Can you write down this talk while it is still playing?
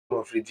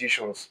of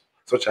radiations,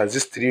 such as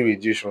these three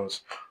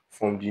radiations,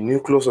 from the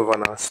nucleus of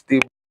an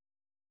unstable.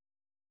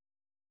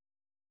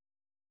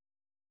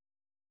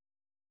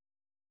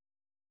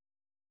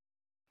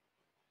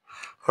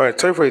 All right,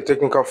 sorry for the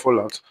technical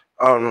fallout.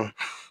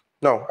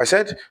 Now I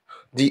said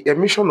the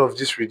emission of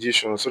these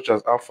radiations, such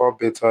as alpha,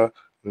 beta,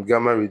 and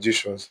gamma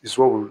radiations, is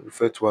what we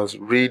refer to as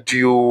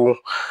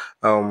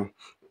um,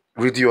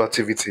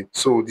 radioactivity.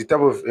 So the type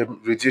of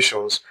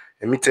radiations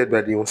emitted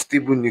by the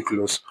unstable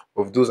nucleus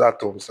of those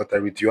atoms that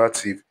are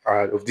radioactive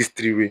are of these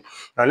three rays.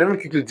 Now let me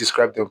quickly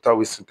describe them without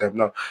wasting time.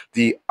 Now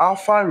the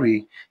alpha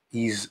ray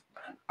is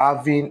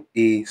having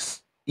a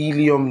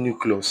helium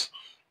nucleus.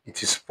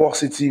 It is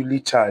positively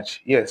charged.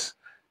 Yes,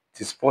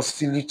 it is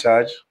positively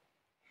charged.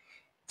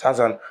 It has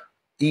an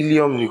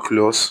helium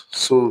nucleus.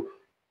 So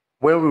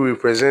when we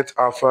represent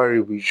alpha ray,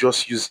 we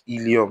just use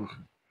helium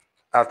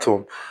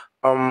atom.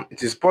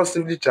 It is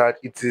positively charged.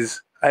 It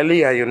is highly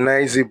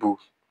ionizable.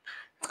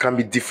 It can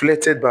be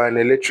deflected by an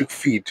electric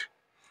field.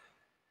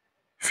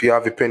 If you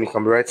have a pen, you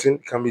can be writing.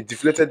 It can be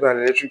deflected by an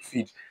electric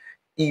field.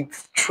 It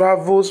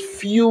travels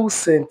few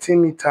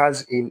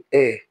centimeters in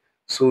air.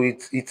 So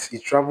it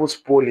travels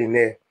pole in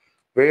air,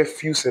 very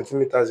few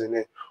centimeters in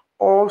air.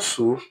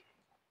 Also,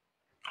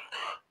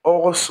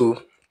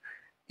 also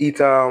it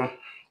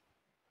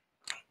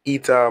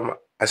it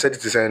I said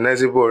it is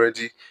ionizable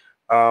already.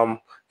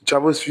 It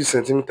travels few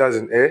centimeters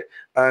in air,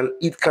 and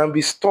it can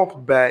be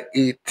stopped by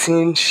a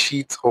thin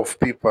sheet of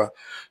paper.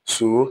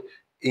 So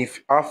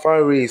if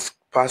alpha ray is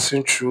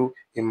passing through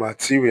a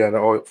material,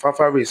 or if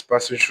alpha ray is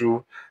passing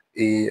through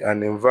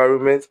an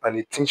environment and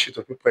a thin sheet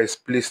of paper is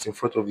placed in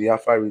front of the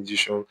alpha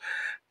radiation,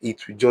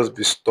 it will just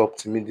be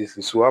stopped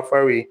immediately. So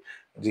alpha ray,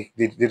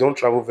 they don't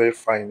travel very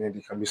far and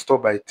they can be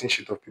stopped by a thin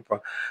sheet of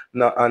paper.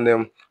 Now,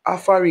 and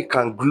alpha ray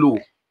can glow.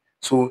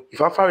 So if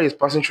alpha ray is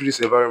passing through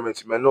this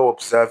environment, you might not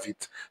observe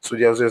it. So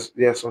there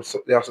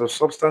are some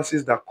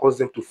substances that cause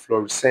them to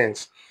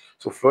fluorescence.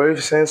 So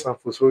fluorescence and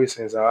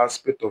phosphorescence are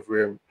aspect of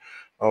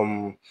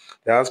um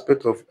the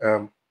aspect of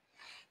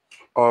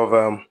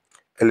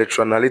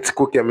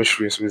electroanalytical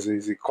chemistry. So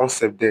is a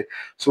concept there.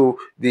 So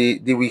they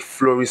will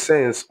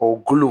fluorescence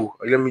or glow.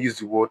 Let me use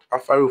the word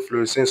alpha ray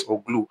fluorescence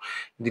or glow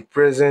in the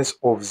presence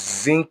of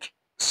zinc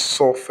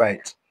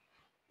sulfide.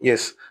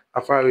 Yes,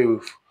 alpha ray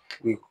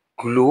will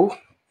glow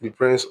in the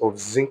presence of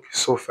zinc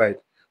sulfide.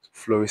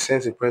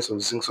 Fluorescence in presence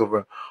of zinc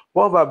sulfide.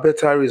 What about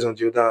beta rays on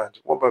the other hand?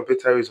 What about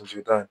beta rays on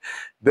the other hand?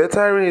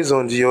 Beta rays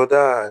on the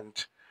other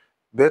hand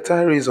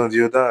Beta rays, on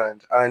the other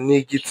hand, are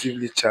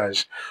negatively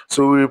charged.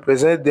 So we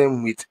represent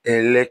them with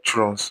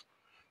electrons.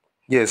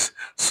 Yes,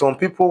 some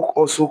people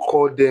also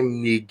call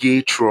them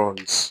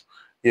negatrons.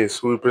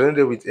 Yes, we represent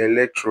them with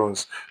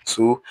electrons.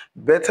 So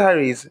beta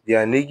rays, they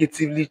are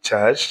negatively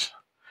charged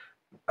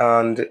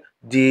and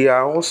they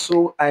are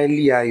also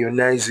highly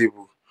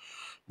ionizable.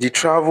 They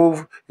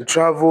travel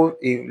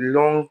a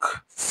long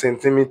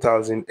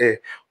centimeters in air.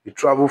 They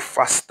travel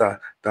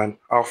faster than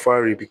alpha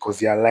ray because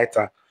they are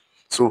lighter.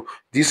 So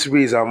these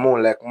rays are more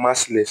like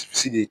massless. You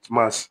see the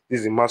mass, this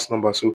is the mass number. So